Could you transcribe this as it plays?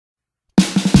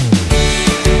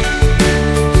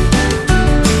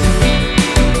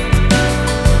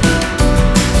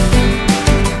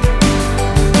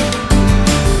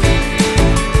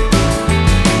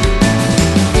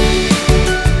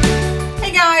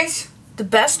guys, the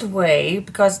best way,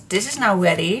 because this is now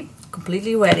ready,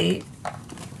 completely ready,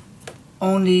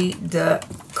 only the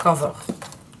cover,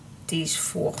 these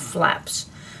 4 flaps,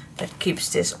 that keeps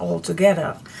this all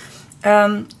together.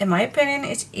 In my opinion,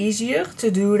 it's easier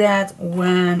to do that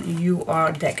when you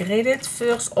are decorated.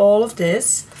 First all of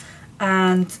this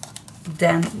and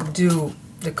then do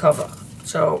the cover.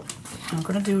 So I'm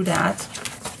gonna do that.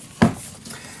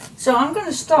 So I'm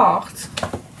gonna start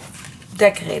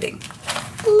decorating.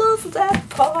 Love that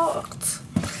part.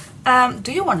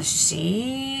 Do you want to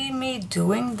see me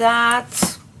doing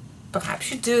that?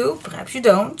 Perhaps you do, perhaps you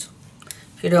don't.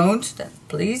 If you don't, then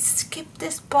please skip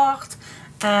this part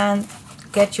and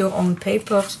get your own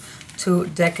papers to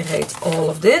decorate all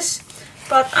of this.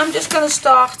 But I'm just gonna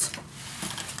start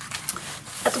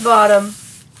at the bottom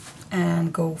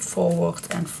and go forward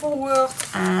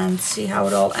and see how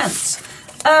it all ends.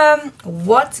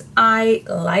 What I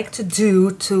like to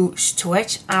do to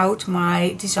stretch out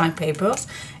my design papers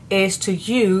is to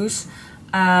use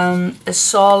a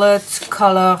solid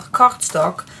color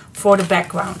cardstock for the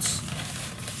backgrounds.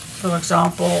 For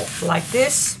example, like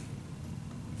this.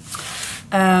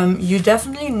 You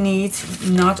definitely need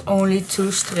not only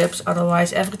 2 strips,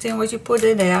 otherwise everything what you put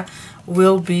in there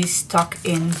will be stuck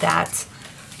in that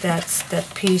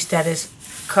piece that is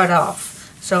cut off.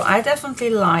 So I definitely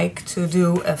like to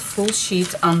do a full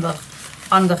sheet under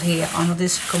here, under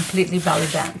this completely belly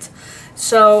band.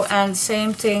 So, and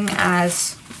same thing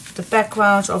as the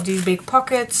backgrounds of these big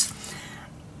pockets.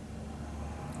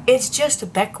 It's just a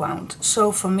background.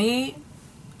 So for me,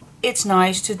 it's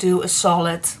nice to do a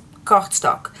solid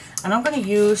cardstock. And I'm going to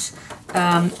use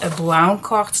a brown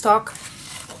cardstock.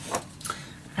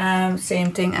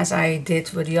 Same thing as I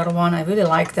did with the other one. I really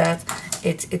like that.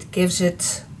 It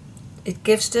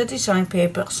gives the design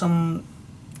paper some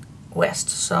rest,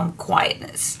 some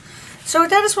quietness. So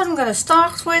that is what I'm going to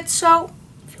start with. So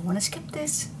if you want to skip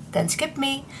this, then skip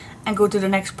me and go to the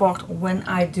next part when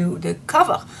I do the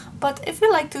cover. But if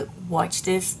you like to watch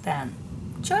this, then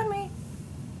join me.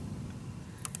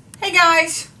 Hey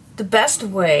guys, the best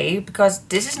way, because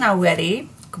this is now ready,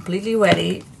 completely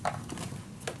ready,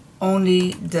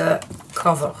 only the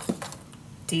cover,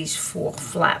 these 4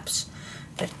 flaps,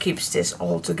 that keeps this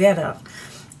all together.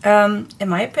 In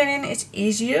my opinion, it's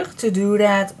easier to do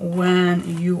that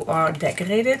when you are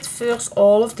decorated. First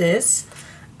all of this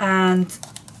and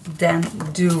then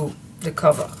do the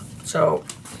cover. So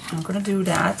I'm gonna do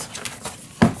that.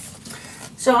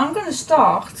 So I'm gonna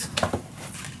start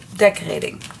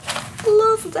decorating.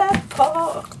 Love that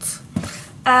part.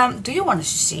 Do you want to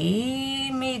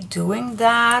see me doing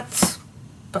that?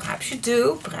 Perhaps you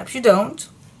do, perhaps you don't.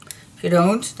 If you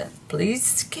don't, then please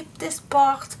skip this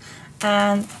part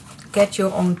and get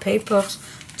your own papers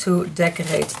to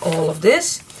decorate all of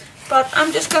this. But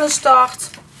I'm just gonna start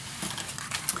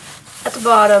at the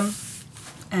bottom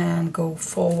and go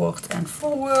forward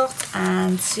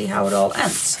and see how it all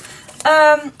ends.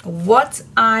 What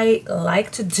I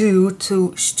like to do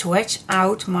to stretch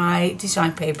out my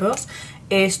design papers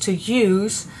is to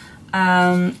use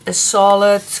a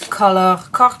solid color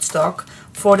cardstock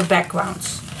for the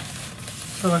backgrounds.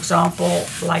 For example,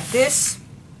 like this.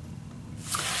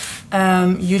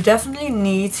 You definitely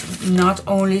need not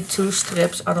only 2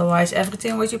 strips, otherwise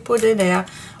everything what you put in there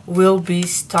will be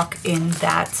stuck in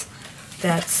that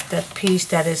piece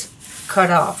that is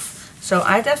cut off. So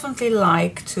I definitely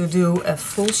like to do a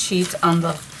full sheet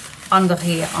under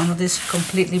here, under this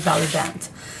completely belly band.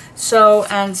 So,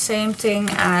 and same thing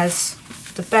as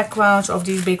the backgrounds of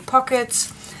these big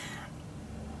pockets.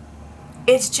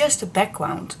 It's just a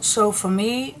background. So for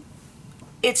me,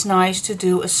 it's nice to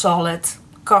do a solid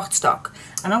cardstock.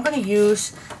 And I'm going to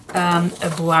use a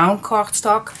brown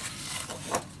cardstock.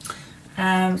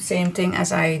 Same thing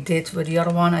as I did with the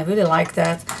other one. I really like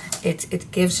that.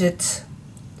 It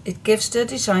gives the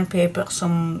design paper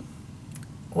some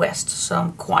rest,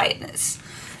 some quietness.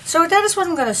 So that is what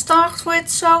I'm going to start with.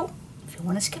 So if you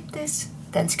want to skip this,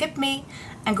 then skip me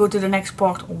and go to the next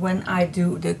part when I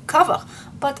do the cover.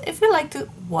 But if you like to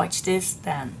watch this,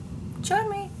 then join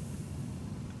me.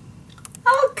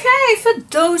 Okay, for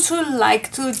those who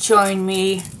like to join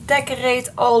me, decorate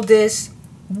all this,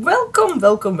 welcome,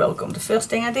 welcome, welcome. The first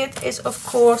thing I did is, of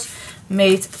course,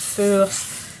 made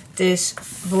first this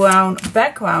brown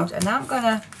background, and now I'm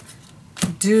gonna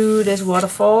do this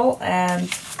waterfall, and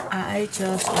I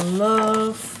just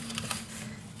love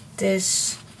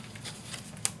this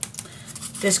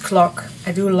clock.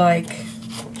 I do like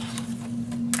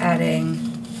adding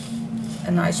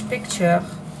a nice picture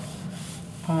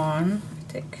on.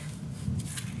 I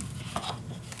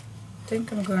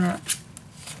think I'm gonna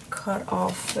cut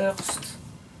off first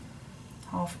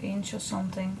 1/2 inch or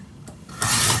something.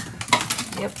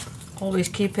 Yep, always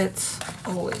keep it,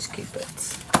 always keep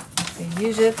it. Okay,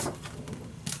 use it.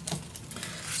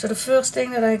 So the first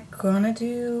thing that I'm gonna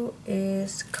do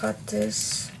is cut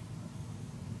this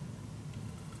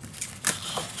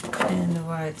in the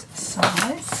right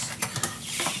size.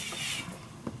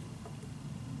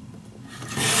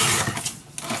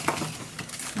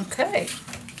 Okay,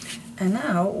 and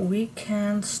now we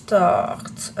can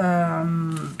start.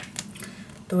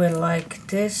 Do I like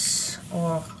this,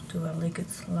 or do I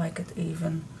like it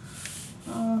even?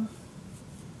 Oh,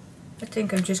 I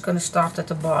think I'm just gonna start at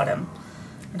the bottom.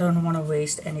 I don't want to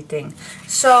waste anything.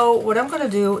 So what I'm gonna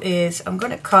do is I'm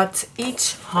gonna cut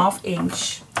each 1/2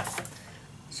 inch.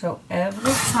 So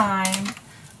every time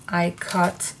I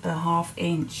cut a 1/2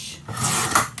 inch.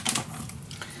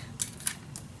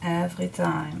 Every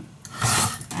time.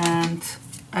 And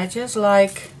I just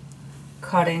like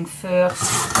cutting first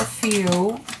a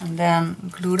few and then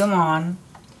glue them on.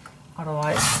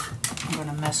 Otherwise I'm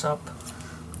gonna mess up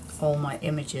all my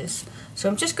images. So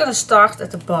I'm just gonna start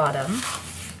at the bottom.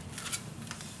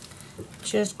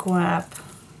 Just grab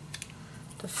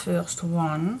the first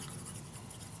one.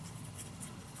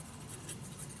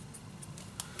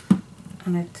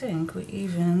 And I think we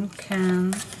even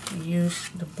can use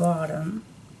the bottom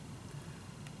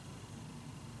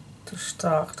to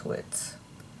start with.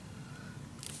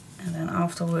 And then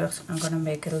afterwards I'm gonna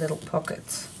make a little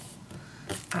pocket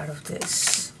out of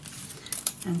this.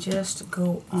 And just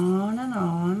go on and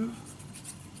on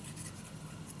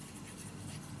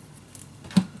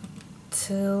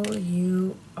till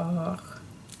you are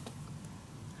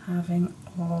having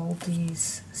all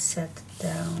these set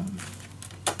down.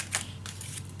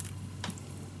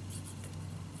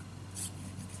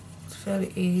 It's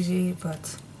very easy,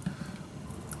 but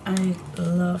I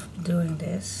love doing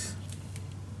this.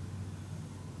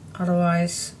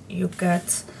 Otherwise you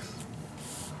get,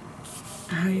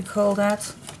 how you call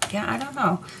that? Yeah, I don't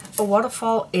know. A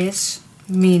waterfall is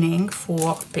meaning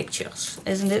for pictures,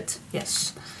 isn't it?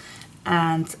 Yes.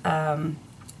 And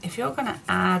if you're gonna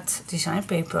add design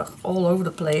paper all over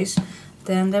the place,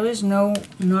 then there is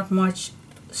not much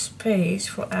space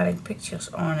for adding pictures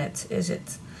on it, is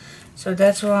it? So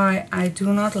that's why I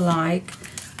do not like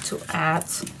to add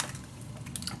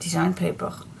design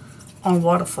paper on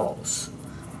waterfalls,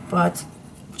 but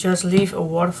just leave a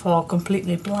waterfall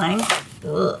completely blank.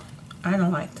 Ugh, I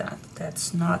don't like that.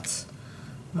 That's not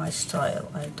my style.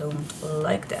 I don't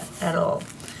like that at all.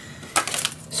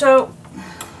 So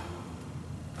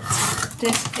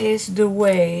this is the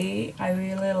way I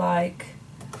really like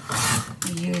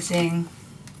using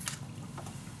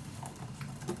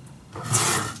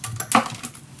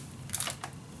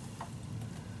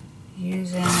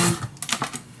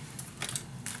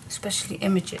especially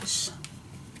images.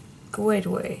 Great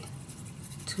way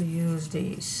to use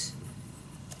these.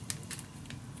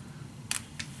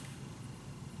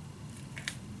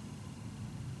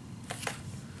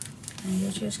 And you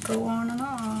just go on and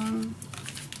on.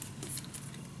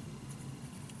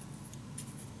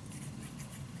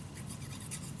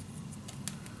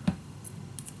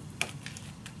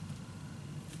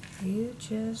 You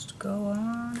just go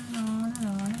on and on and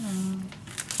on and on.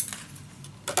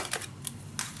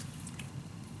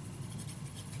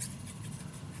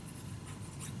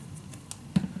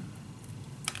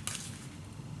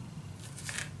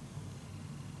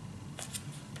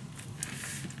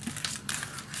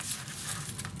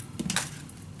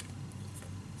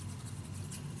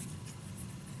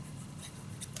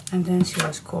 And then she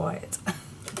was quiet.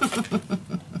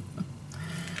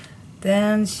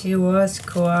 Then she was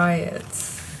quiet.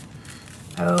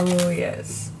 Oh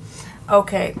yes.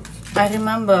 Okay, I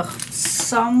remember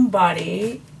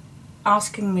somebody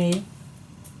asking me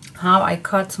how I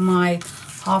cut my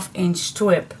 1/2 inch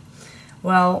strip.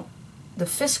 Well, the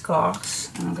Fiskars,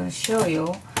 and I'm going to show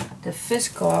you, the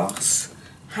Fiskars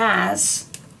has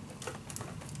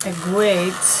a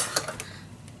great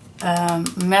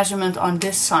measurement on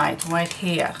this side right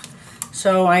here.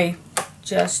 So I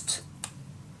just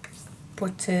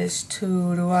put this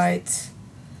to the right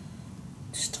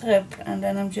strip and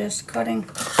then I'm just cutting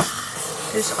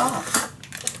this off.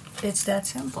 It's that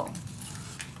simple.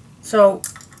 So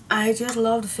I just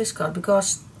love the Fiskars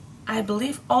because I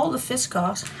believe all the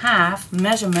Fiskars have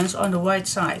measurements on the right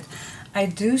side. I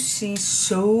do see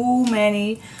so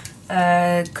many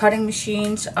cutting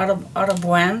machines, other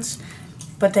brands,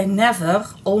 but they never,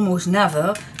 almost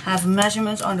never, have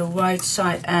measurements on the right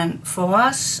side. And for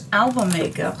us album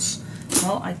makers,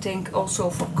 well, I think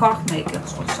also for card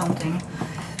makers or something,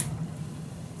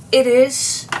 it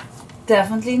is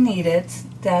definitely needed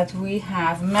that we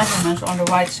have measurements on the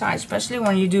right side, especially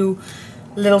when you do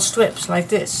little strips like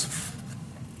this.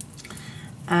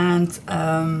 And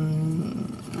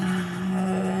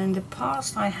in the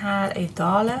past I had a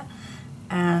dollar,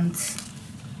 and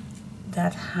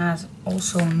that has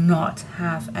also not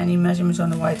have any measurements on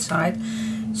the right side.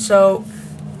 So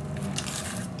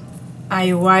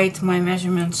I write my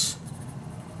measurements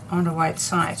on the right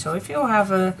side. So if you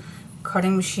have a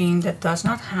cutting machine that does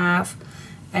not have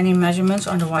any measurements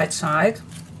on the right side,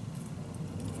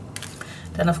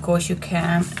 then of course you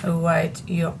can write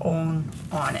your own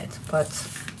on it. But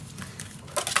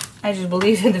I just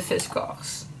believe in the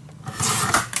Fiskars.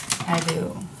 I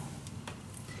do.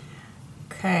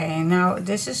 Okay, now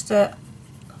this is the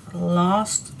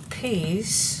last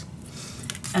piece,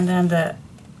 and then the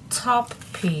top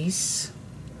piece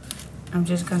I'm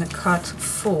just gonna cut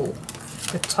full,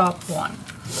 the top one.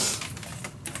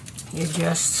 You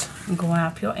just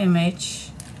grab your image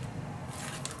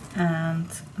and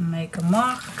make a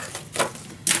mark,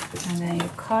 and then you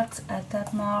cut at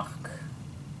that mark.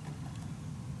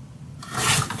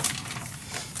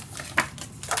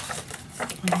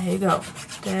 And there you go.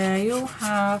 There you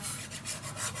have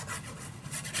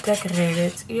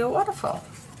decorated your waterfall.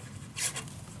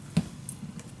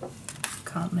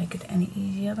 Can't make it any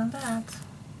easier than that.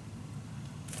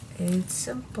 It's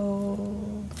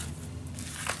simple.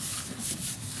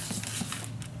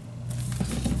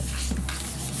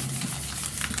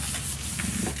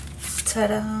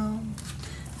 Ta-da!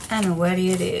 And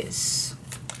ready it is.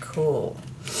 Cool.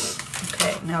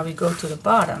 Okay, now we go to the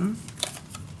bottom.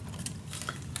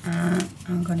 And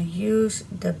I'm going to use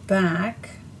the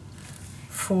back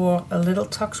for a little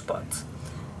tuck spot.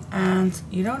 And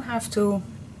you don't have to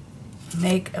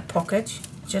make a pocket,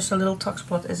 just a little tuck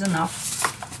spot is enough.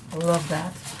 I love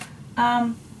that.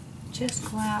 Just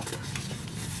grab,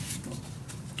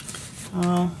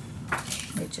 oh,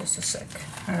 wait just a sec,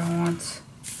 I don't want,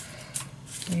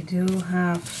 we do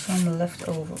have some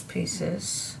leftover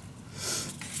pieces.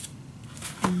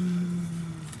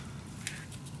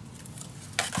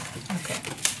 Okay,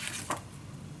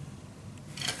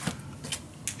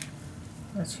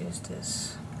 let's use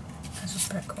this as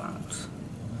a background.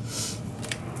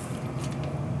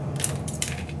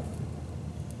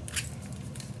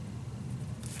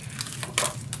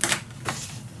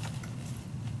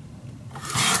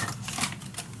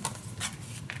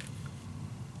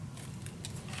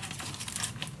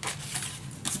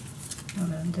 And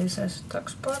then this as a tuck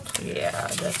spot. Yeah,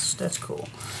 that's cool.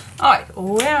 Alright,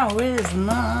 where is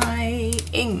my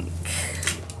ink?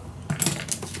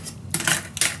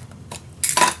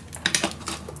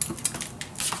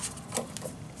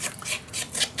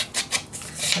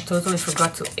 I totally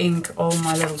forgot to ink all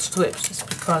my little strips. It's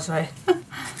because I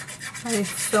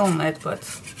film it, but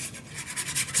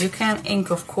you can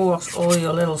ink, of course, all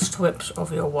your little strips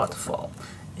of your waterfall.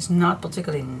 It's not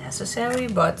particularly necessary,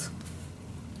 but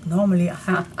normally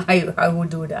I would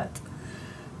do that.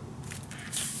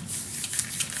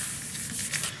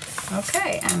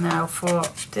 Okay, and now for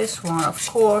this one, of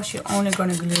course, you're only going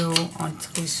to glue on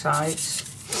 3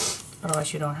 sides,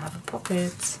 otherwise you don't have a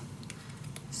pocket.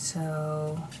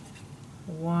 So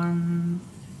 1,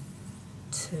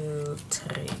 2,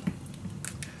 3.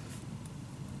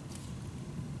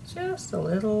 Just a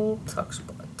little tuck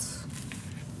spot.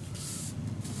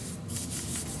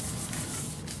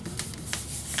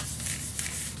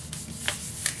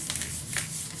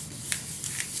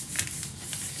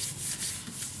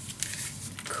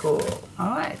 Cool.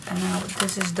 Alright, and now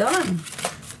this is done.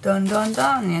 Done.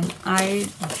 And I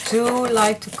do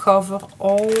like to cover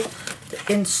all the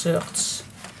inserts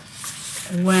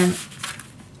when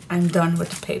I'm done with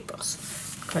the papers.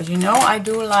 Because you know I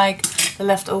do like the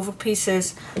leftover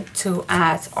pieces to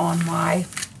add on my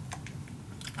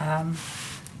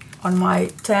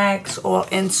tags or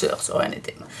inserts or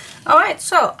anything. Alright,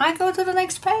 so I go to the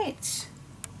next page.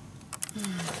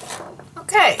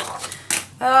 Okay.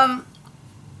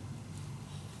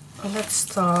 Let's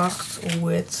start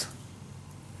with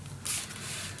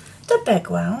the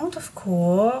background, of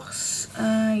course.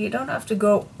 You don't have to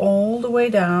go all the way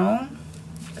down.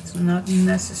 It's not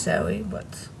necessary,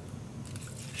 but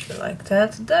if you like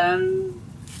that, then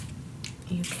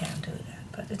you can do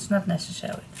that. But it's not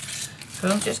necessary. So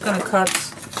I'm just gonna cut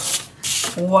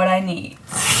what I need.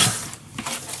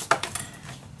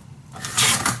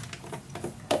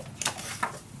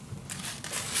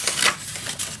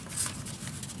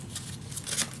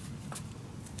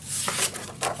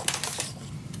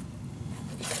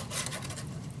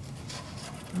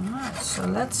 So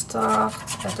let's start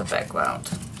at the background.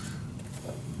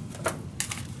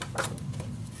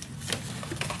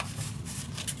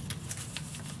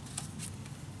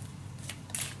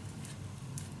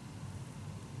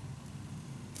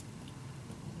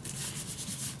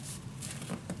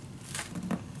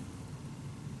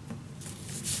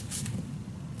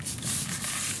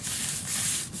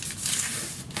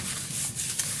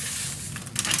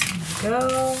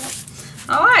 go.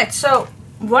 Alright, so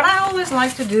what I always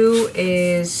like to do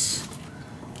is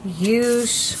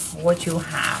use what you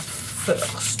have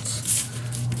first.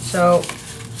 So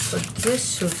for this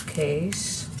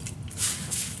suitcase,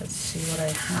 let's see what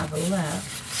I have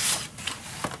left.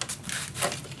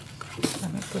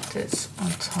 Let me put this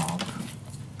on top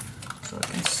so I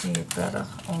can see it better,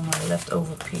 all my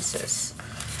leftover pieces.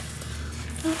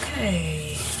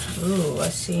 Okay, ooh, I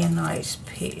see a nice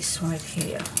piece right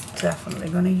here. Definitely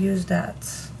gonna use that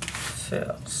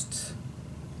first.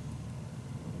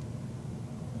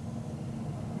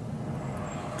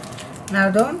 Now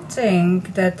don't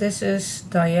think that this is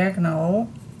diagonal,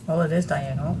 well it is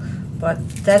diagonal, but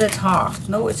that it's hard.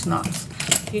 No, it's not.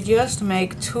 You just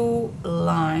make 2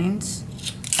 lines,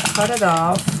 cut it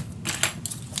off,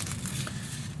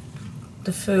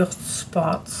 the first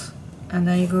spot, and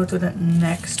then you go to the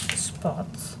next spot.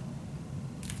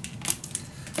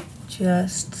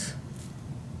 Just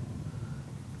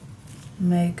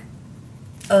make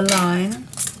a line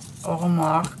or a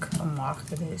mark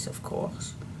it is, of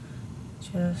course.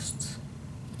 Just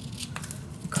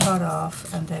cut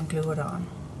off and then glue it on.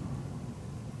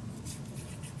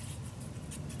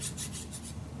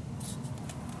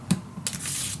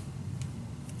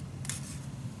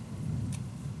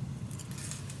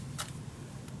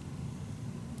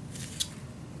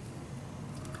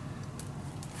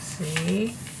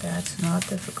 See, that's not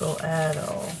difficult at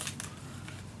all.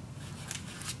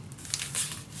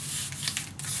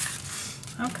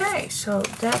 Okay, so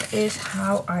that is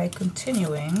how I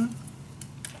continuing.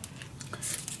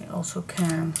 You also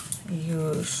can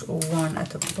use one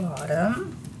at the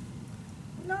bottom.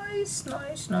 Nice,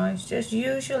 nice, nice. Just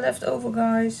use your leftover,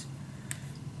 guys.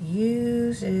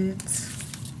 Use it.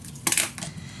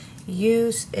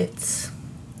 Use it.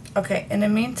 Okay, in the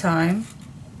meantime,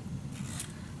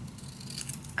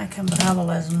 I can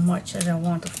babble as much as I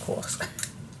want, of course.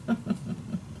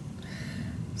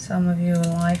 Some of you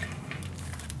like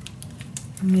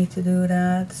me to do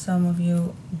that, some of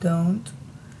you don't.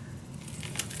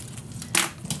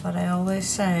 But I always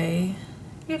say,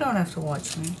 you don't have to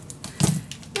watch me.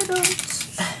 You don't.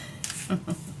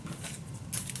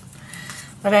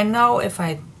 But I know if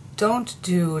I don't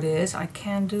do this, I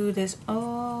can do this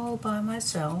all by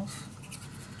myself.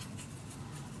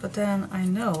 But then I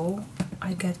know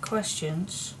I get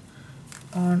questions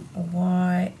on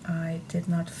why I did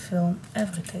not film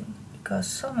everything. Because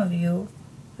some of you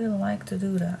will like to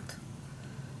do that.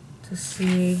 To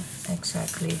see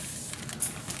exactly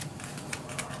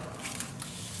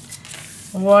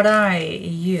what I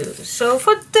use. So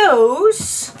for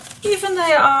those, even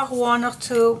they are 1 or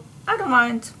 2, I don't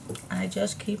mind. I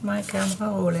just keep my camera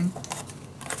rolling.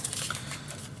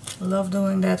 Love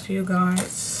doing that for you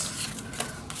guys.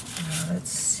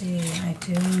 Let's see, I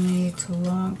do need 2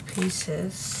 long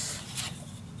pieces.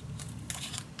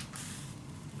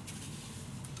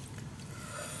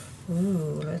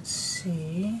 Ooh, let's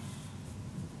see.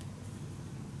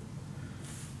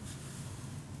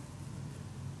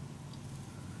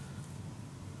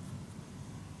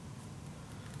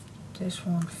 This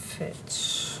one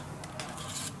fits.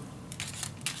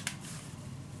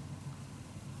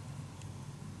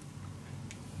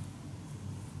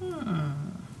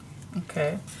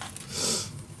 Okay.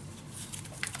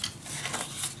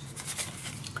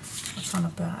 What's on the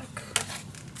back?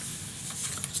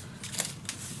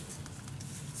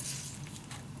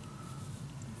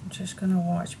 I'm just gonna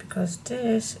watch because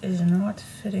this is not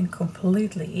fitting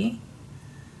completely.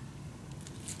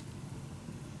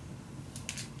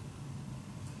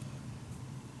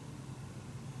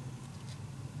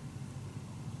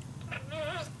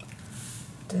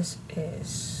 This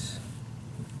is,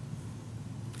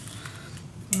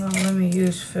 well, let me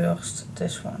use first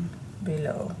this one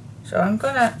below. So I'm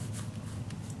gonna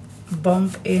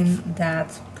bump in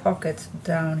that pocket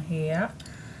down here,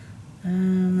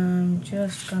 and I'm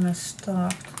just gonna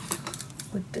start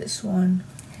with this one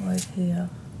right here.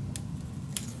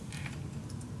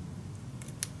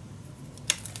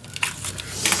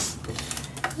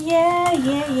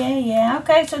 Yeah.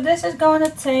 Okay, so this is gonna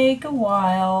take a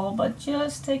while, but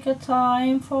just take your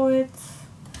time for it.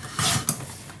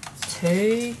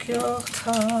 Take your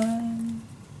time.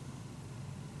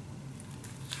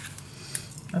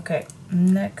 Okay,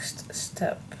 next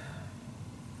step.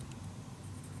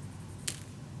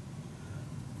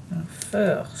 I'm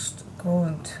first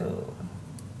going to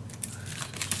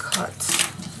cut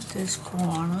this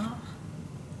corner.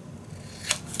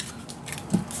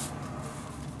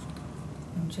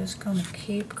 I'm just gonna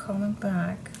keep coming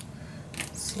back.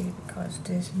 See, because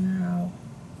this now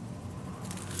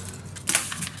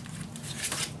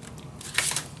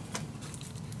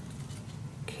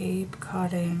keep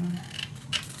cutting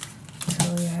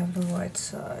till you have the right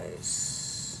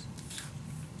size.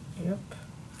 Yep.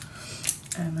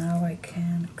 And now I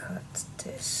can cut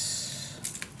this.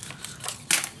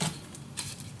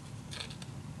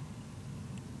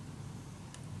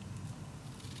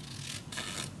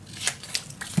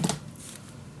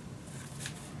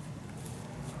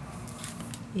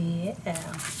 Yeah.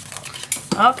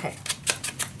 Okay.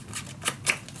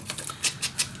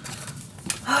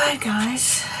 Alright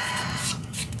guys.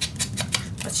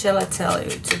 What shall I tell you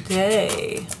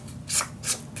today?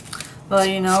 Well,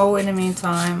 you know, in the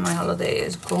meantime, my holiday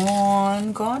is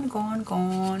gone.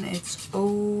 It's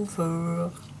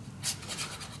over.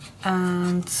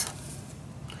 And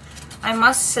I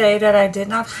must say that I did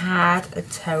not have a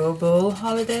terrible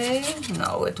holiday.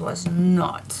 No, it was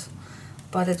not.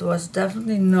 But it was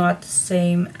definitely not the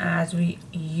same as we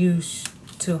used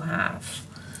to have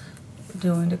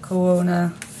during the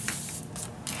corona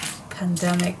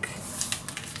pandemic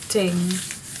thing.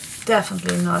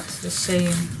 Definitely not the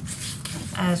same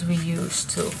as we used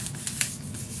to.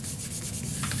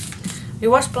 We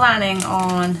was planning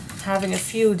on having a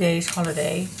few days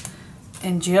holiday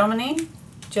in Germany,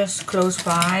 just close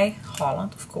by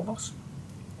Holland, of course.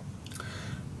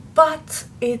 But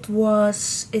it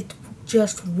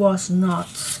just was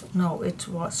not. No, it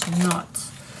was not.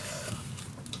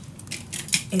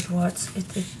 It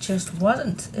just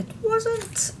wasn't.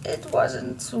 It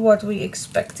wasn't what we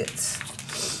expected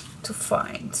to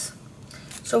find.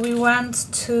 So we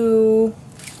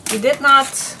did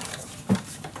not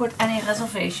put any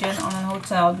reservation on a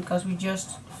hotel because we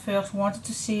just first wanted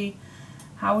to see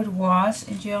how it was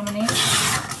in Germany.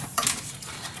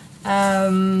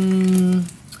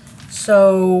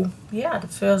 So yeah, the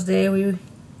first day we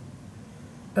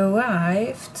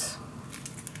arrived,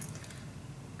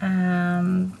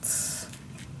 and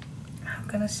how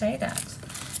can I say that?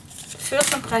 The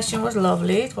first impression was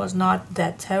lovely. It was not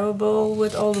that terrible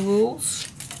with all the rules,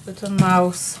 with the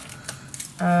mouth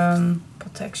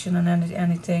protection and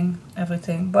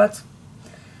everything. But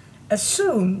as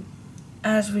soon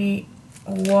as we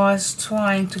was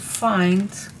trying to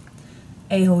find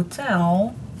a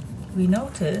hotel, we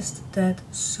noticed that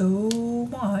so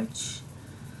much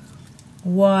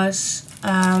was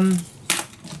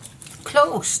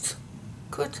closed.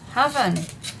 Good heaven,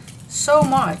 so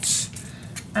much.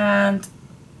 And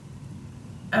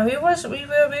we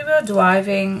were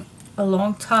driving a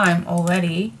long time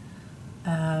already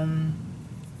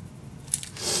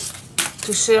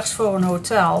to search for a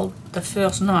hotel the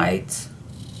first night,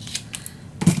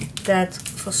 that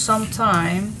for some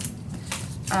time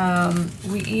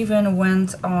we even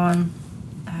went on,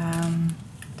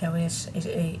 there is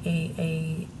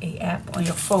a app on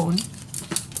your phone.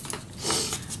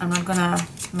 I'm not gonna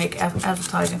make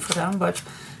advertising for them, but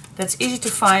that's easy to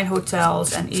find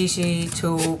hotels and easy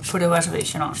to put a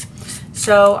reservation on.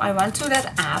 So I went to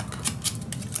that app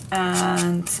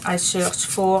and I searched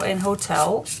for a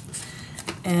hotel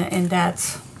in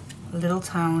that little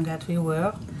town that we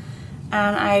were,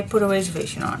 and I put a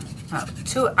reservation on. Now,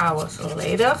 2 hours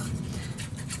later,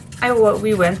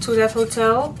 we went to that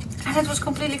hotel and it was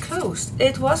completely closed.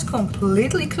 It was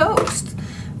completely closed.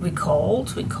 We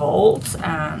called,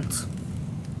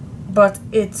 but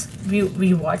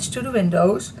we watched through the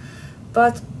windows,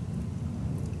 but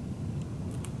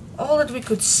all that we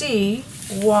could see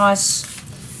was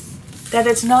that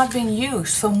it's not been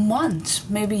used for months,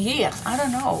 maybe years, I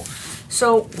don't know.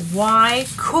 So why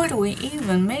could we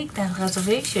even make that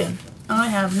reservation? I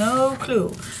have no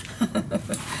clue.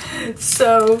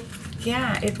 So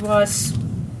yeah, it was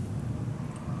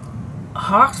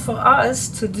hard for us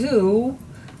to do,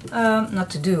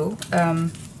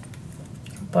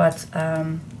 but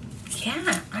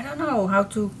yeah, I don't know how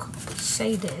to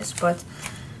say this, but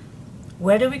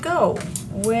where do we go?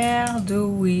 Where do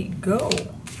we go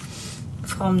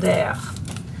from there?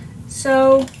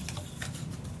 So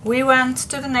we went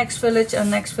to the next village and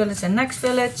next village and next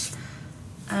village,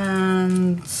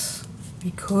 and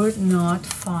we could not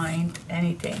find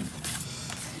anything.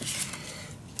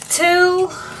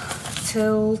 Till,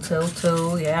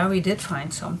 yeah, we did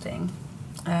find something.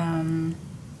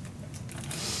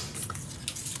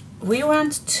 We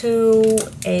went to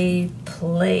a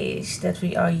place that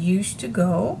we are used to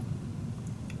go.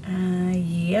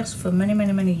 Yes, for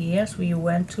many years we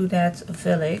went to that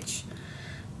village.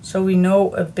 So we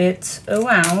know a bit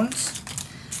around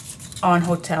on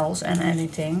hotels and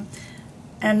anything.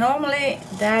 And normally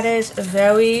that is a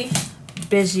very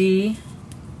busy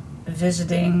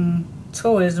visiting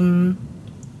tourism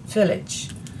village.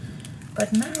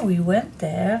 But now we went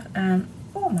there and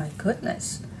oh my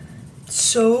goodness,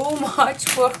 so much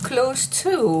for clothes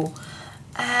too,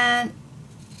 and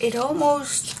it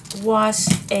almost was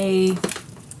a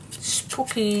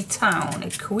spooky town,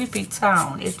 a creepy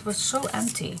town. It was so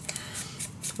empty.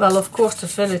 Well, of course the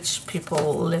village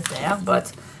people live there,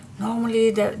 but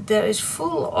normally there is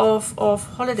full of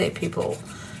holiday people.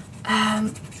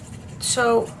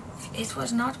 So it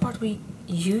was not what we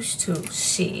used to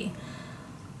see,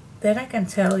 that I can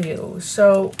tell you.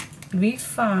 So we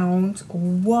found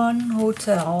one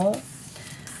hotel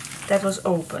that was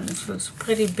open. It was a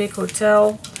pretty big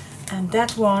hotel, and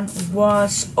that one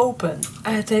was open.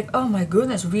 I think, oh my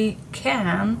goodness, we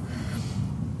can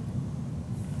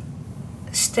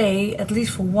stay at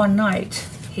least for one night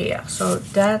here. So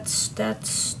that's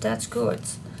good.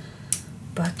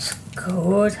 But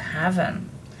good heaven,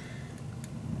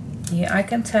 yeah, I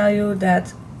can tell you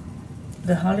that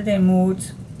the holiday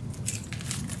mood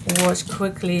was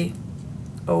quickly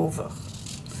over.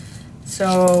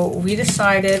 So we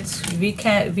decided we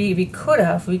could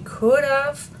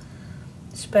have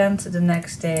spent the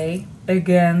next day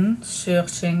again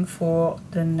searching for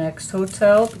the next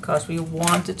hotel, because we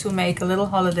wanted to make a little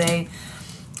holiday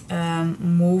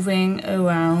moving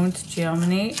around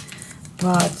Germany.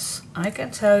 But I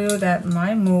can tell you that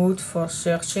my mood for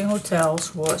searching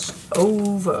hotels was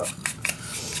over.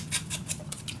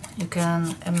 You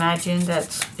can imagine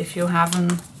that if you have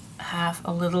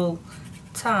a little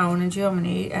town in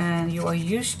Germany and you are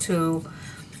used to,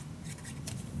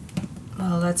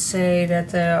 well, let's say that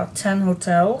there are 10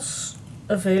 hotels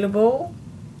available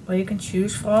where you can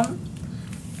choose from,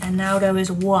 and now there is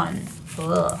one.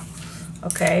 Ugh.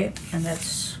 Okay, and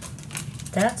that's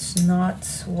not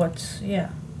what, yeah,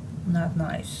 not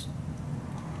nice.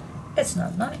 It's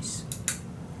not nice.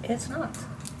 It's not.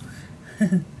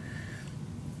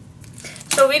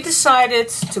 So we decided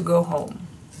to go home.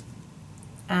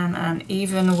 And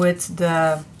even with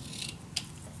the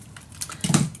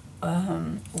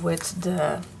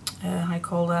I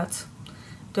call that,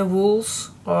 the rules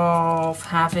of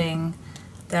having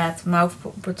that mouth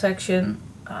protection,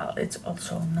 it's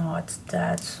also not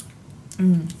that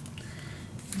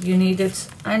you need it.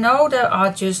 I know there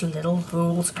are just little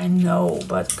rules, I know,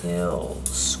 but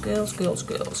girls.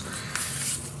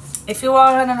 If you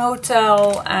are in an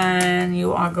hotel and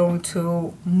you are going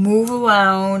to move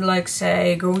around, like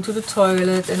say going to the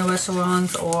toilet in a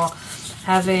restaurant or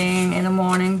having in the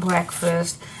morning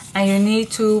breakfast, and you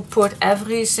need to put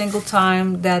every single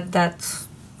time that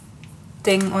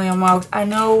thing on your mouth. I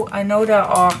know there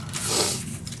are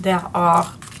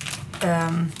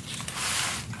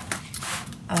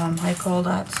I call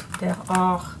that, there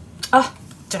are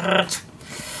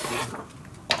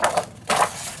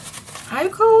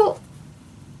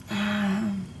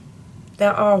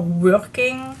there are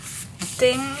working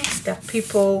things that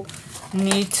people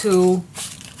need to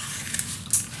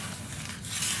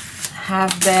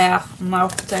have their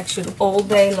mouth protection all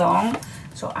day long.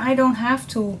 So I don't have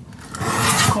to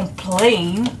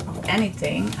complain of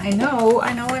anything. I know,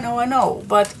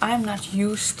 but I'm not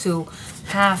used to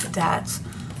have that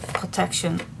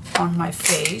protection on my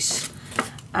face.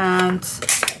 And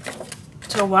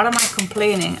so what am I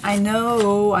complaining? I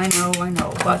know,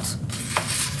 but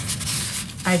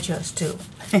I just do.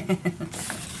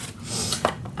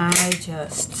 I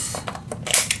just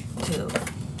do.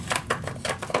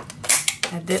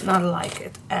 I did not like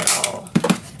it at all.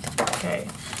 Okay,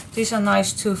 these are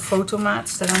nice 2 photo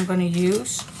mats that I'm going to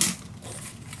use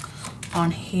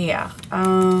on here.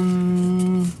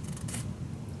 I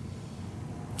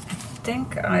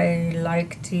think I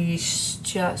like these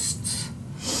just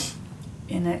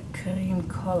in a cream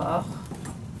color,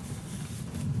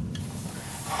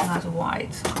 not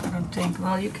white. I don't think,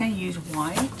 well, you can use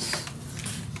white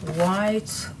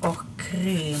or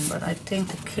cream, but I think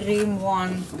the cream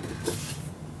one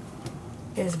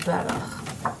is better.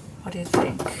 What do you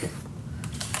think?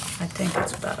 I think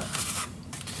it's better.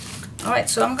 Alright,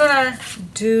 so I'm gonna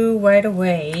do right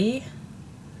away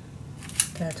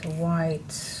that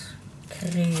white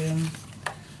cream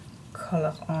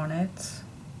color on it.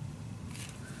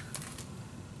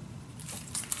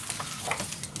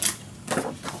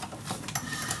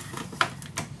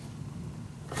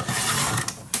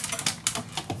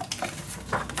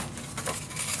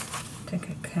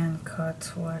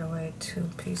 Cut right away 2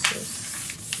 pieces.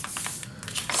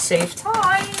 Save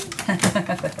time.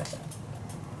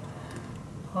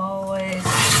 Always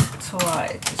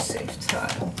try to save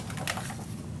time.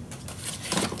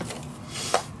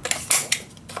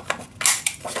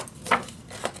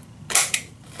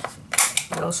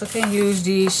 You also can use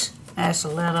these as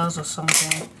letters or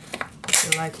something if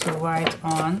you like to write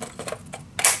on.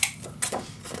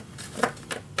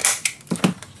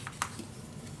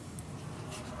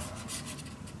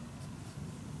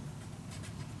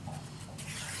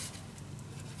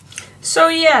 So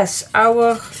yes,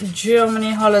 our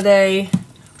Germany holiday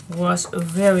was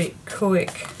very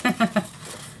quick.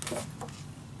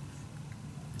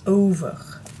 Over.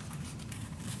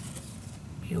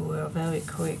 We were very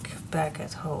quick back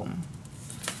at home.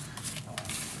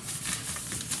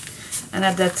 And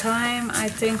at that time, I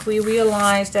think we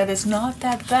realized that it's not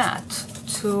that bad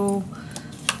to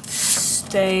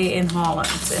stay in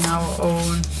Holland, in our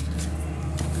own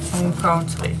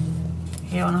country.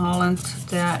 Here in Holland,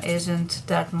 there isn't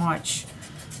that much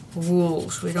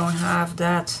rules. We don't have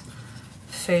that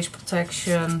face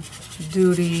protection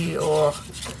duty or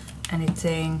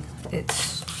anything.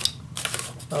 It's,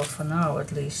 well, for now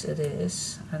at least it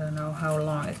is. I don't know how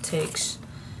long it takes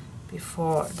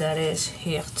before that is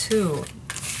here too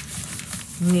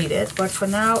needed, but for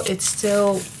now it's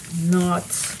still not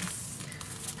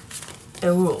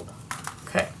a rule.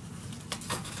 Okay.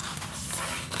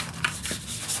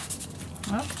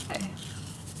 Okay.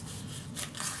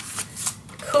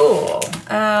 Cool.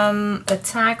 A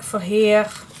tag for here.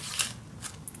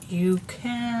 You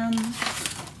can.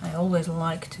 I always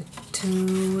like to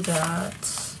do that.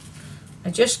 I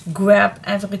just grab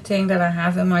everything that I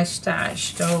have in my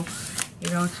stash, so you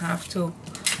don't have to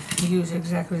use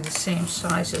exactly the same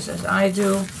sizes as I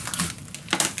do.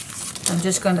 I'm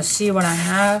just gonna see what I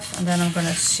have, and then I'm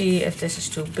gonna see if this is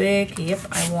too big. Yep,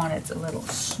 I want it a little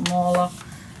smaller.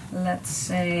 Let's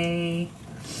say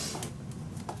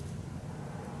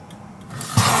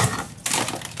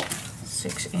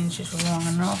 6 inches long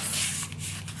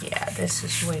enough. Yeah, this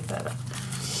is way better.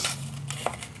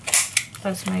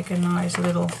 Let's make a nice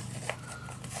little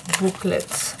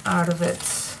booklet out of it.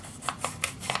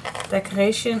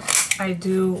 Decoration I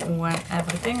do when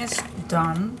everything is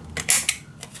done.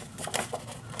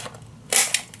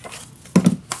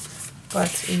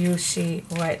 But you see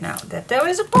right now that there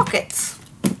is a pocket.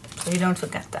 So you don't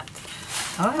forget that.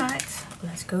 Alright,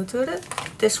 let's go to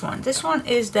this one. This one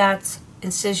is that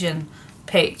incision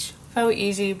page. Very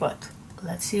easy, but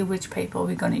let's see which paper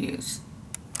we're gonna use.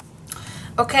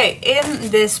 Okay, in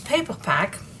this paper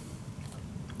pack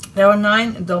there are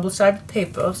 9 double-sided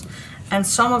papers, and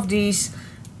some of these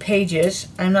pages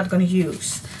I'm not going to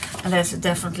use, and that's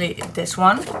definitely this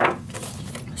one.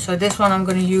 So this one I'm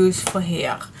going to use for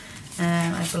here,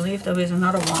 and I believe there is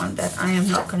another one that I am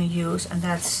not going to use, and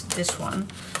that's this one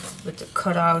with the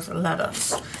cutout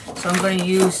letters. So I'm going to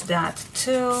use that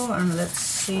too, and let's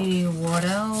see what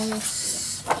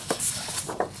else.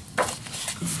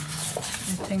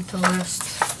 I think the rest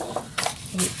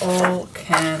we all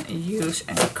can use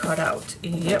and cut out.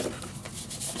 Yep.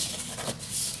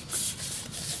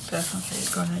 Definitely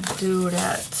gonna do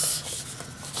that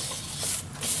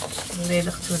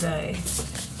later today.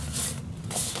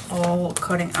 All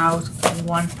cutting out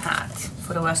one pad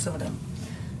for the rest of them.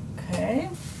 Okay.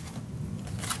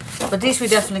 But these we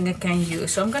definitely can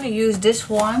use. So I'm gonna use this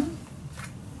one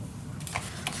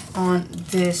on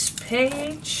this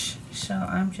page. So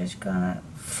I'm just gonna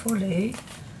fully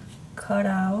cut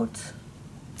out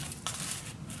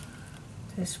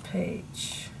this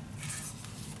page.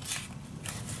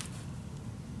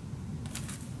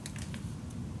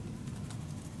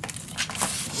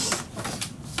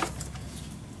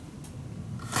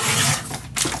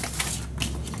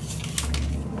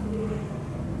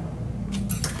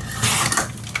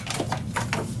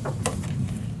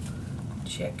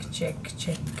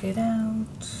 Check it out.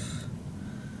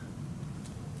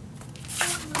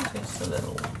 Just a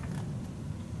little.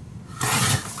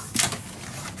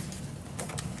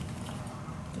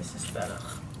 This is better.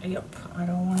 Yep, I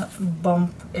don't want to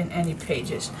bump in any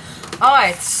pages.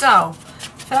 Alright, so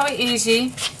very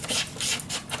easy.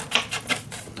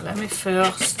 Let me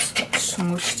first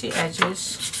smoosh the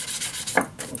edges.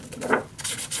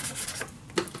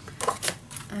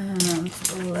 And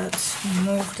let's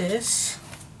move this.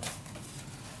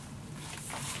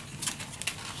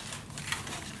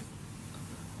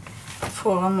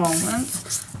 For a moment.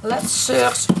 Let's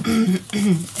search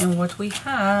in what we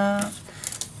have.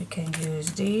 We can use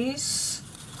these.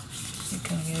 We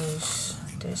can use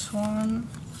this one.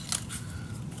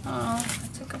 Oh, I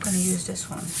think I'm going to use this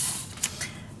one.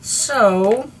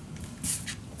 So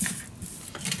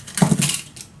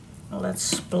let's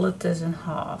split this in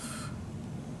half.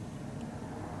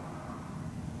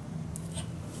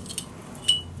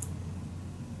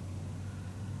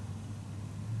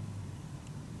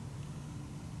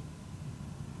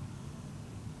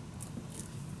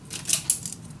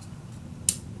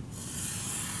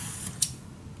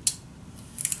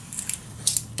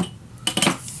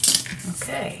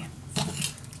 Okay,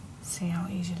 see how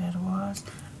easy that was.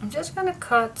 I'm just gonna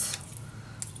cut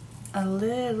a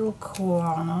little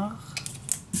corner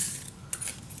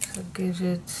So it gives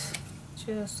it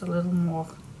just a little more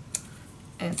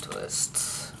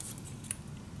interest.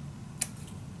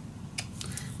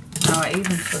 Now I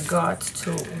even forgot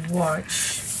to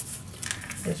watch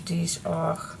if these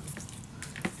are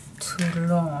too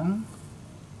long.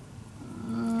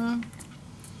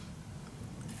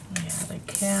 Yeah, they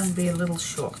can be a little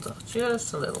shorter,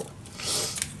 just a little.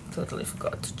 Totally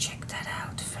forgot to check that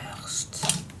out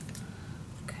first.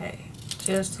 Okay,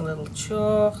 just a little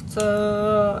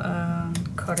shorter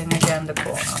and cutting again the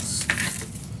corners.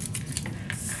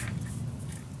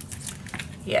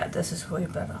 Yeah, this is way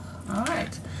better.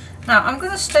 Alright, now I'm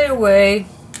gonna stay away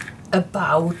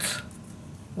about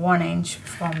 1 inch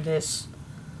from this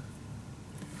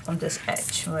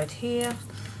edge right here.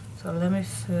 So let me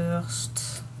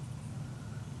first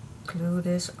glue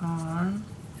this on.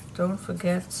 Don't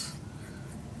forget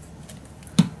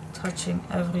touching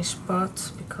every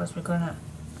spot because we're gonna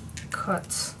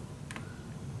cut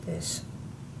this.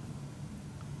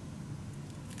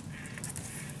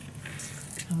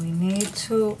 And we need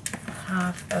to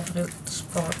have every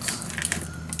spot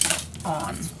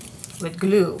on with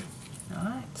glue.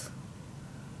 Alright.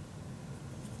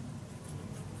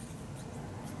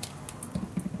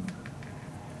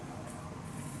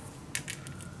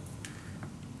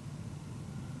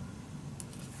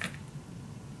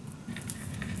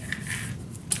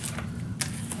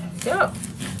 Go.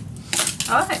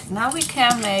 Alright, now we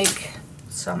can make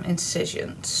some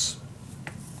incisions.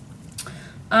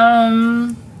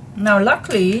 Now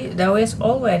luckily there is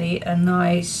already a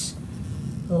nice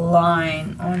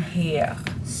line on here,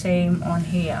 same on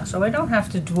here, so I don't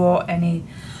have to draw any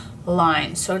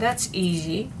lines, so that's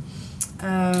easy.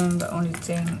 The only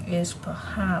thing is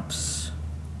perhaps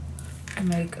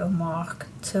make a mark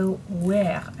to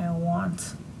where I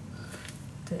want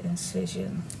the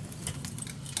incision.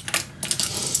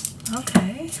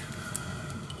 Okay.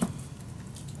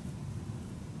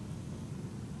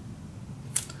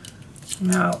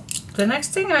 Now, the next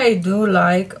thing I do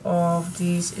like of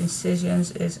these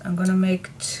incisions is I'm gonna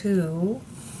make 2,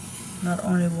 not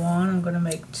only 1, I'm gonna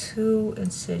make 2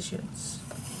 incisions.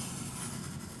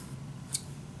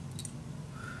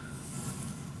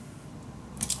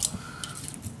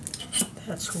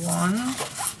 That's 1.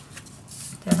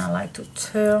 Then I like to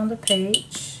turn the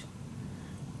page.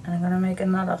 And I'm gonna make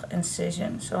another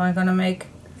incision. So I'm gonna make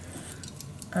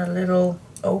a little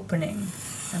opening,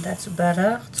 and that's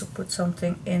better to put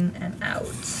something in and out.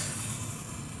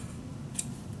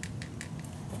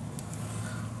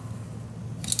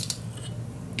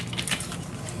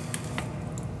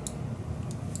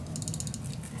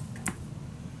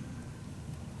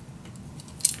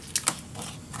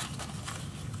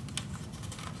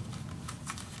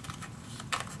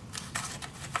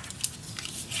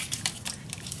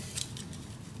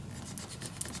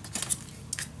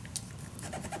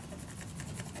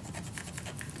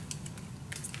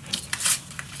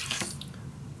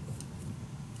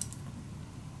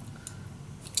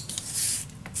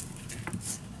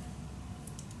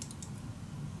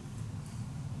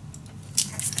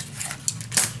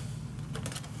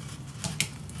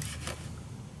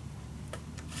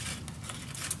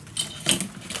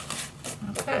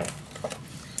 Okay,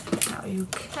 now you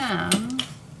can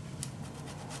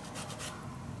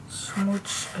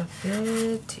smooch a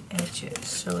bit the edges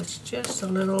so it's just a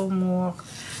little more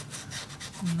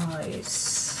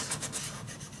nice.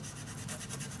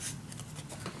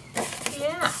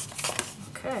 Yeah,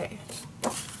 okay,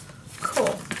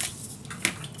 cool.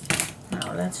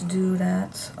 Now let's do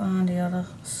that on the other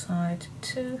side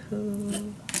too.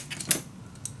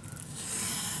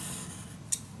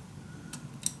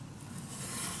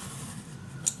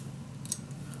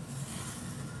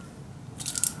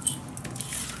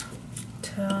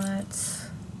 Turn it.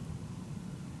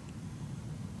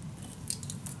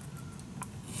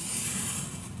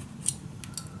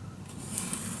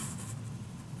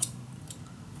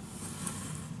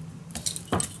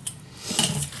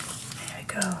 There we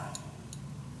go.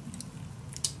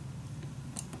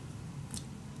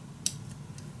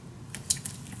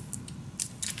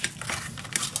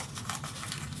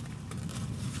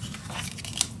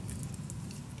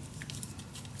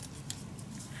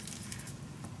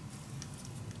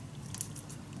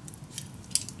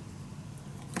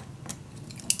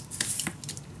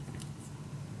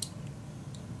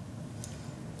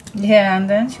 Yeah, and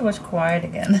then she was quiet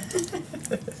again.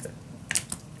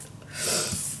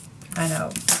 I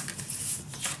know.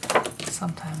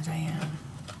 Sometimes I am.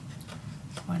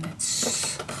 When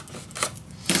it's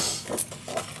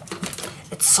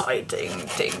exciting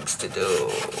things to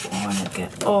do. I want to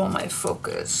get all my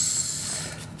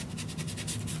focus.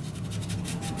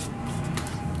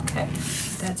 Okay,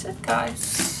 That's it,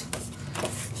 guys.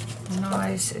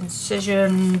 Nice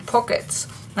incision pockets.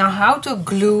 Now how to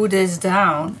glue this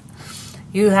down?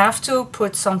 You have to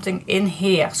put something in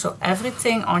here, so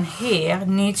everything on here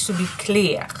needs to be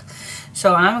clear.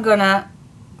 So I'm gonna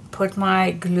put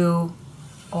my glue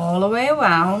all the way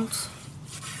around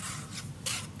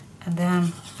and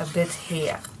then a bit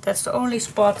here. That's the only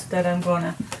spot that I'm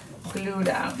gonna glue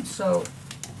down. So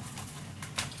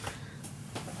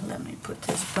let me put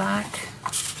this back.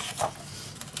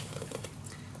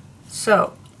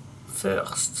 So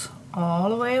first all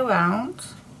the way around.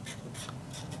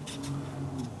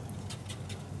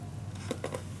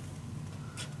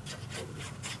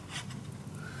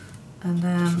 And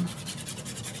then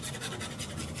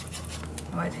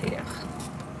right here.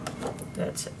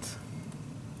 That's it.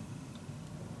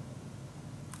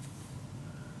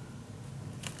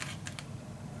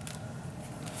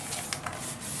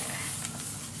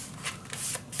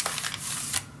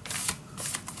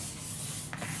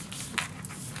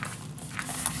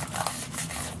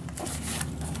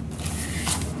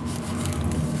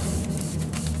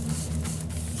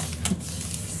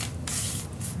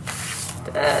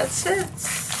 That's it.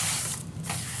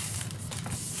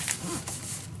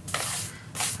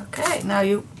 Okay, now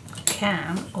you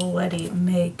can already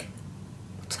make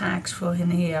tags for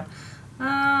in here.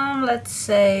 Let's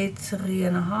say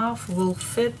 3.5 will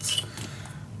fit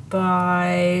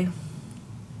by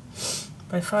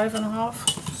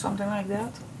 5.5, something like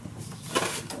that.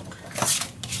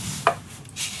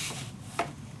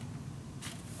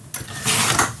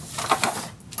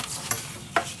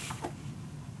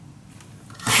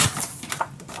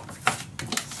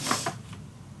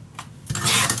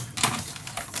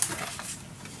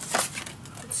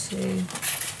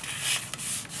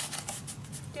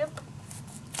 Yep.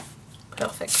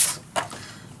 Perfect.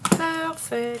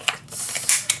 Perfect.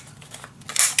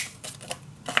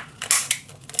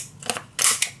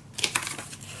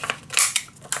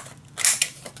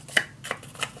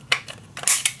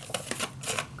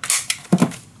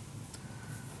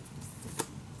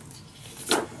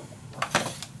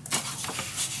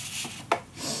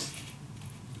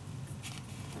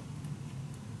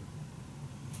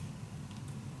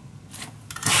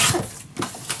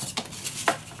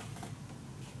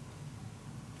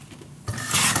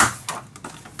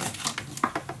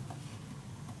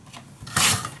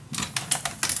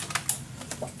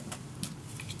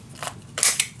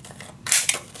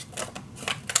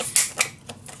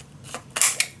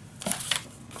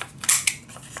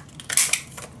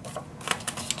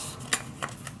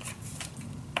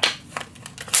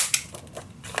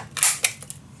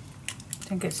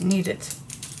 I think it's needed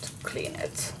to clean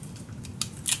it.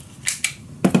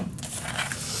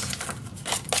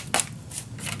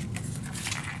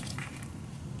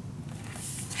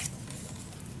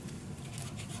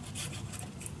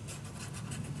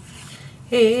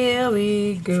 Here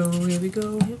we go, here we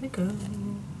go, here we go.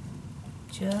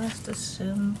 Just a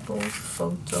simple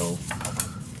photo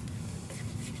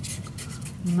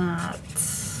mat.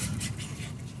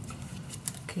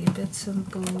 Keep it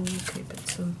simple, keep it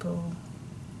simple.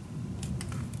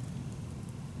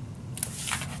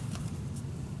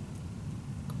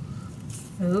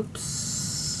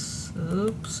 Oops,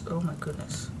 oops, oh my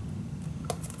goodness.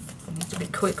 I need to be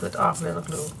quick with arc glitter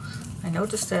glue. I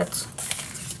noticed that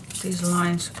these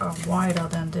lines are wider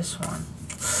than this one.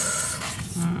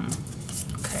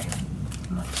 Okay,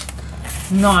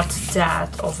 not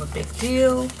that of a big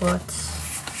deal, but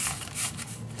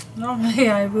normally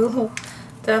I will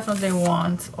definitely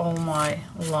want all my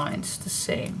lines the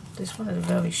same. This one is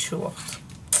very short.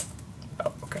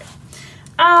 Oh, okay.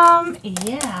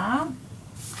 Yeah.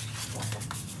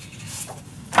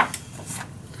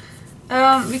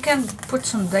 We can put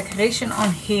some decoration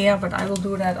on here, but I will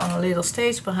do that on a later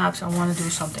stage. Perhaps I want to do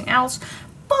something else.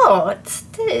 But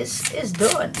this is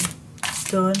done.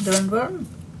 Done.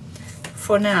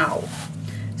 For now.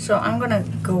 So I'm gonna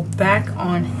go back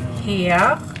on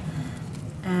here.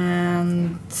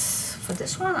 And for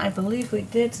this one, I believe we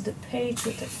did the page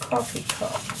with the coffee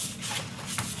cup.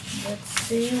 Let's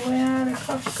see where the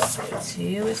coffee cup is.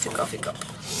 Here is the coffee cup.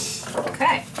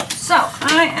 Okay, so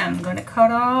I am going to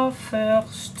cut off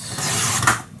first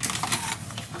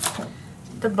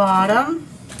the bottom.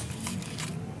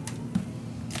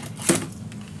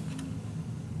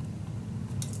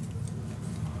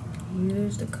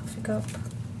 Use the coffee cup.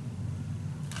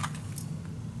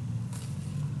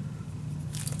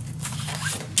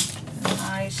 A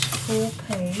nice full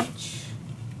page.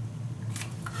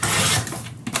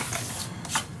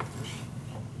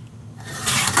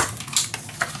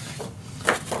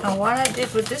 And what I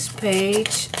did with this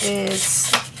page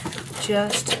is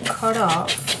just cut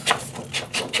off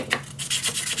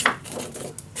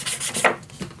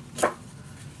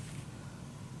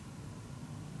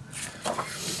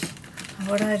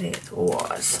what I did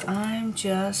was I'm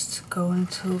just going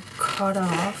to cut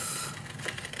off,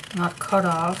 not cut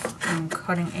off, I'm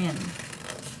cutting in.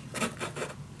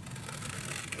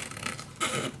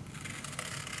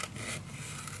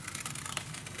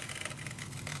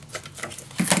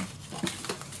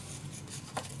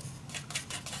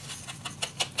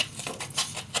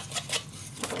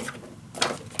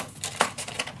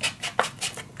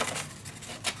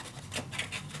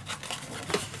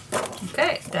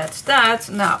 Okay, that's that.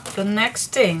 Now, the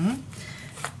next thing,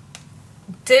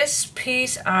 this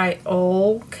piece I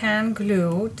all can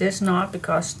glue, this not,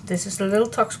 because this is a little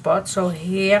tuck spot, so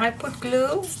here I put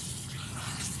glue,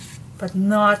 but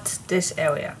not this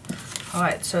area.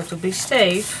 Alright, so to be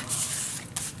safe,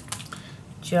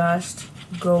 just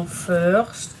go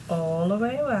first all the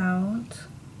way around.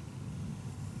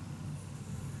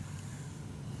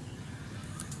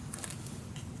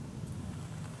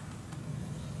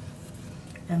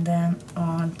 And then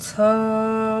on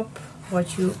top,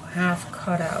 what you have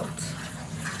cut out.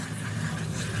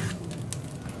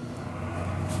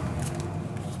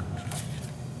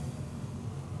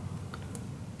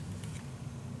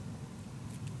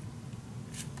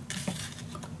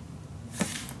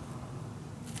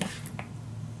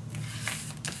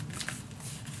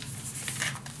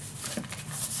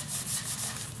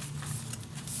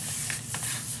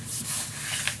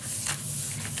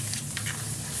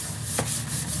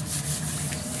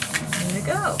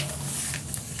 Go.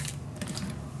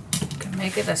 You can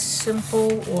make it as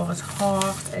simple or as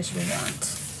hard as you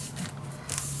want.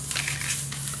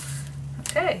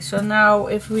 Okay, so now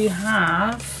if we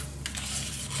have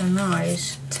a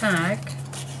nice tag,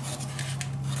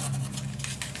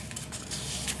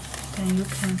 then you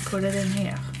can put it in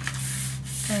here.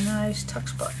 A nice tuck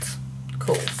spot.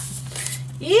 Cool.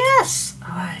 Yes!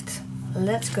 Alright,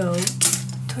 let's go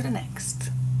to the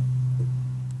next.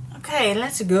 Okay,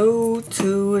 let's go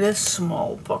to the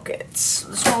small pockets.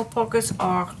 The small pockets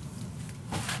are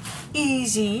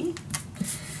easy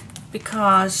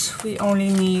because we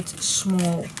only need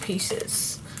small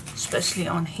pieces, especially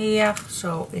on here,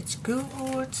 so it's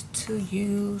good to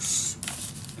use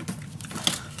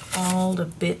all the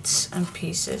bits and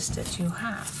pieces that you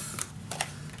have.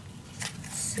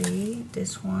 See,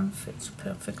 this one fits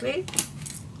perfectly.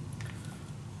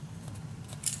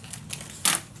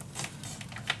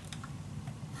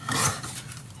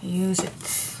 Use it.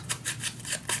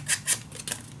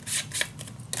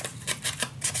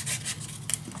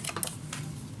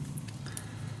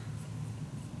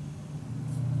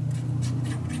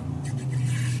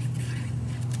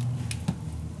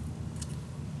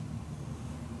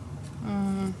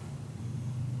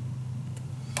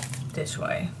 This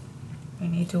way. We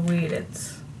need to read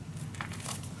it.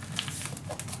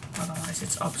 Otherwise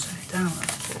it's upside down,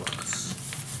 of course.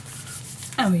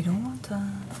 And we don't want that.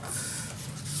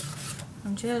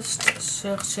 I'm just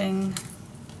searching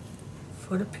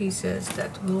for the pieces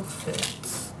that will fit.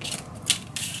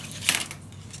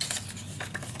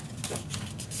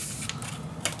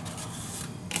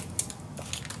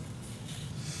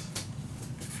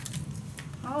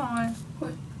 Alright.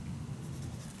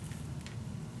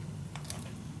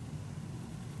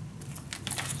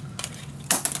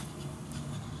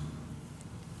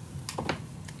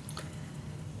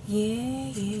 Yeah.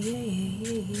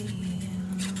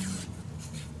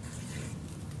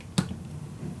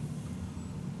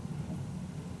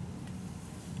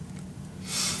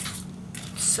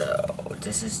 So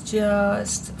this is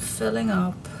just filling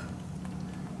up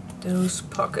those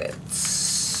pockets.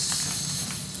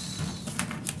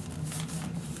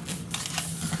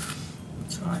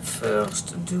 So I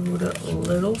first do the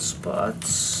little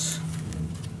spots.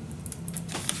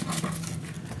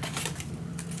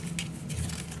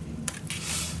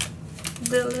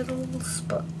 The little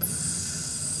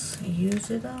spots. Use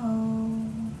it all.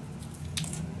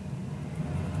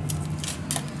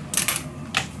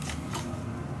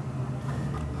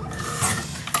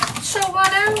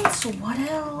 So what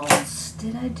else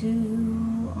did I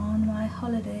do on my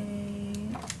holiday?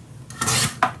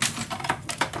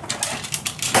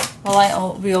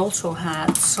 Well, we also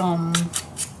had some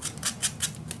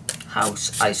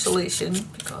house isolation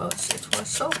because it was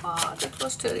so hot. It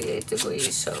was 38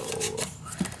 degrees, so I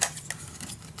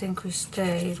think we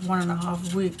stayed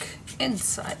 1.5 weeks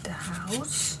inside the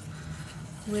house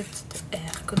with the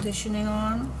air conditioning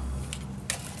on.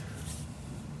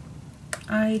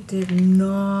 I did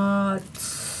not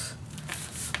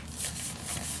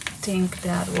think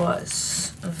that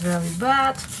was very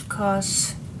bad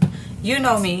because You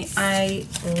know me, I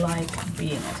like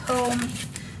being at home,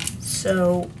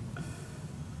 so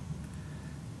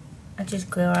I just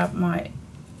grab my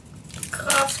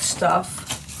craft stuff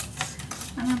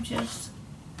and I'm just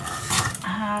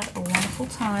had a wonderful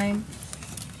time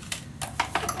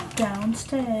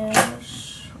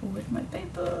downstairs with my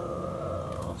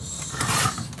papers.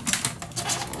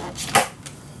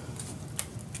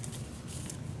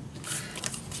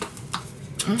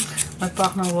 My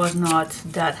partner was not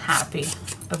that happy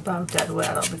about that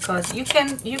weather because you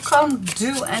can't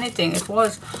do anything. It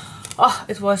was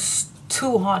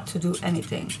too hot to do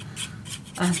anything.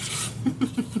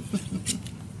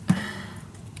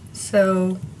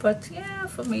 So, but yeah,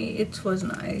 for me it was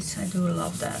nice. I do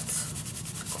love that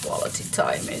quality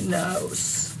time in the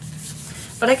house.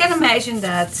 But I can imagine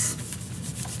that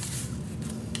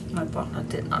my partner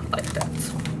did not like that.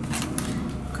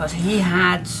 Because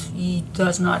he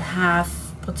does not have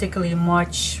particularly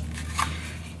much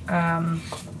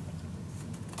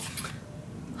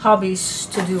hobbies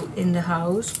to do in the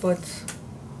house, but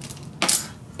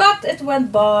it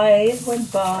went by,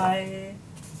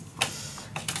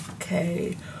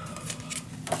 Okay.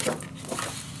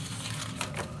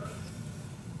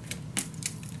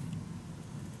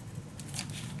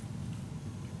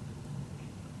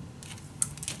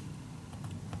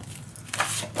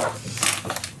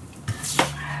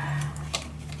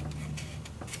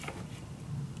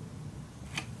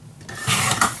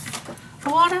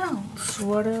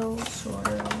 What else?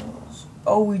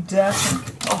 Oh, we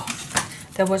definitely,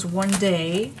 there was one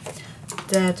day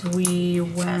that we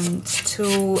went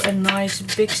to a nice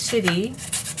big city,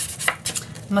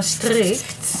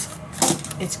 Maastricht,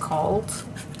 it's called.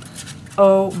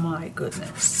 Oh my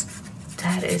goodness,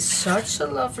 that is such a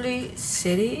lovely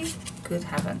city, good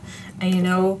heaven. And you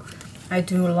know, we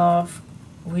do love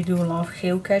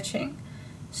geocaching,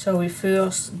 so we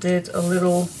first did a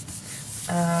little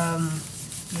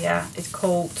yeah, it's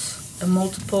called a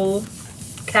multiple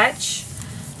catch.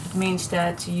 It means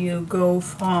that you go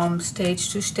from stage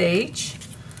to stage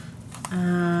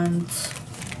and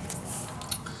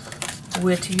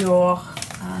with your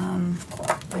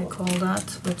what do you call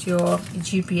that, with your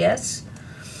GPS.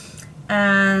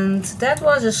 And that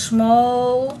was a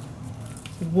small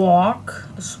walk,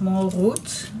 a small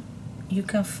route you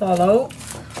can follow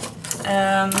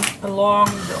along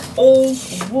the old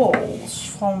walls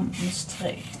from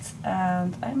Maastricht.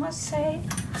 And I must say,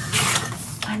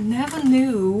 I never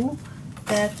knew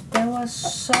that there was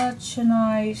such a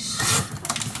nice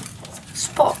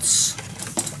spots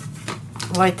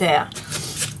right there.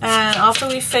 And after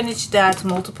we finished that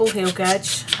multiple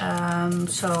geocache,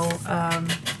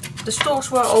 the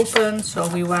stores were open, so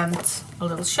we went a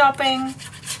little shopping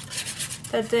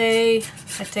that day.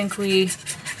 I think we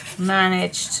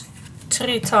managed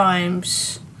 3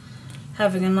 times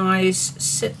having a nice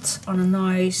sit on a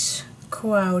nice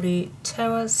crowdy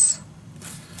terrace.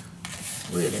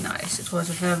 Really nice. It was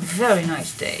a very, very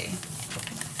nice day.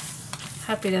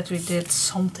 Happy that we did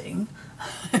something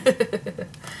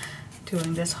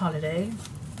during this holiday.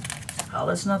 Well,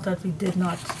 it's not that we did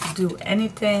not do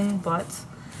anything, but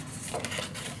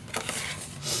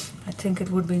I think it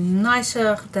would be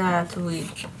nicer that we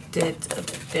did a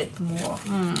bit more.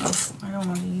 I don't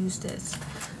want to use this.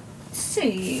 Let's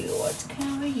see, what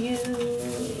can we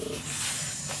use?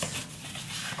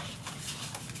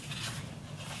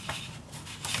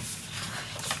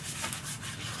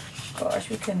 Gosh,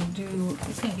 we can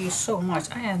use so much.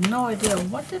 I have no idea.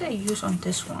 What did I use on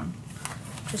this one?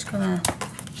 Just gonna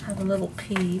have a little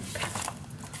peep.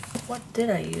 What did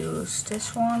I use?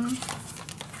 This one.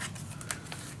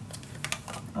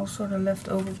 Also the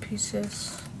leftover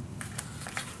pieces.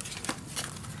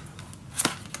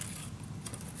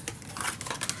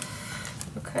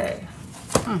 Okay.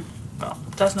 Well,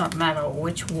 it does not matter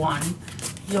which one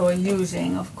you're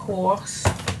using, of course.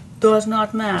 Does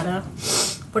not matter.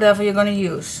 Whatever you're gonna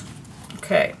use.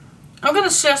 Okay. I'm gonna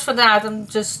search for that. I'm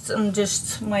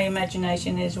just my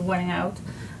imagination is running out.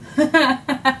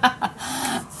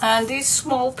 And these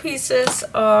small pieces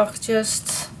are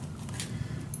just,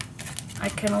 I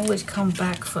can always come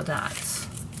back for that.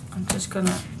 I'm just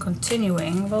gonna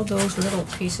continuing. Well, those little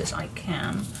pieces I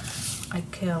can.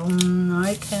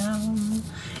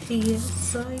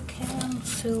 Yes, I can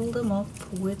fill them up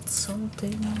with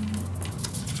something.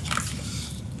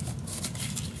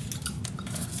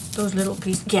 Those little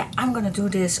pieces. Yeah, I'm gonna do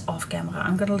this off camera.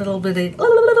 I'm gonna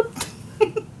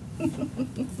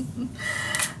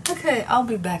Okay, I'll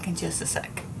be back in just a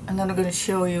sec. And then I'm gonna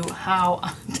show you how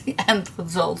the end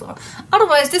results are.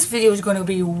 Otherwise, this video is gonna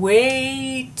be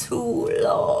way too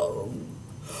long.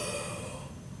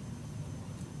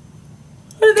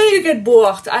 And then you get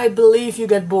bored. I believe you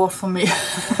get bored from me.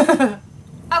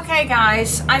 Okay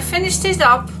guys, I finished this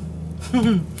up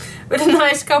with a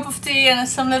nice cup of tea and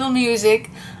some little music.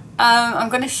 I'm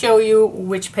gonna show you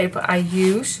which paper I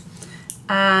use.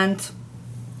 And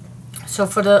so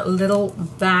for the little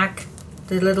bag,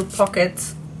 the little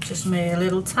pocket, just made a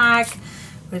little tag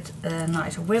with a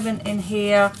nice ribbon in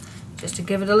here, just to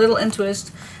give it a little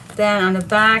interest. Then on the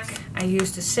back I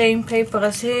used the same paper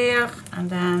as here, and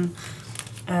then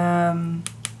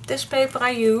this paper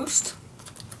I used.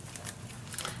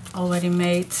 Already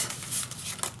made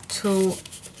 2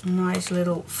 nice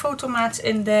little photo mats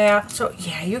in there. So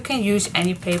yeah, you can use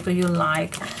any paper you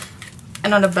like.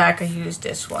 And on the back I used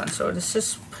this one. So this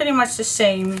is pretty much the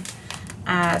same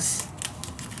as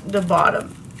the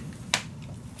bottom.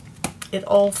 It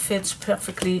all fits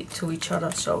perfectly to each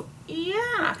other. So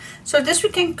yeah, so this we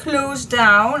can close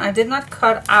down. I did not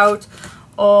cut out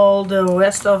all the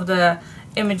rest of the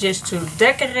images to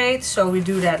decorate, so we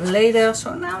do that later.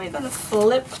 So now we're going to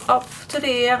flip up to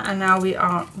there, and now we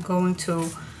are going to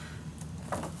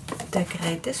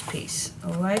decorate this piece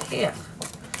right here.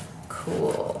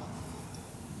 Cool.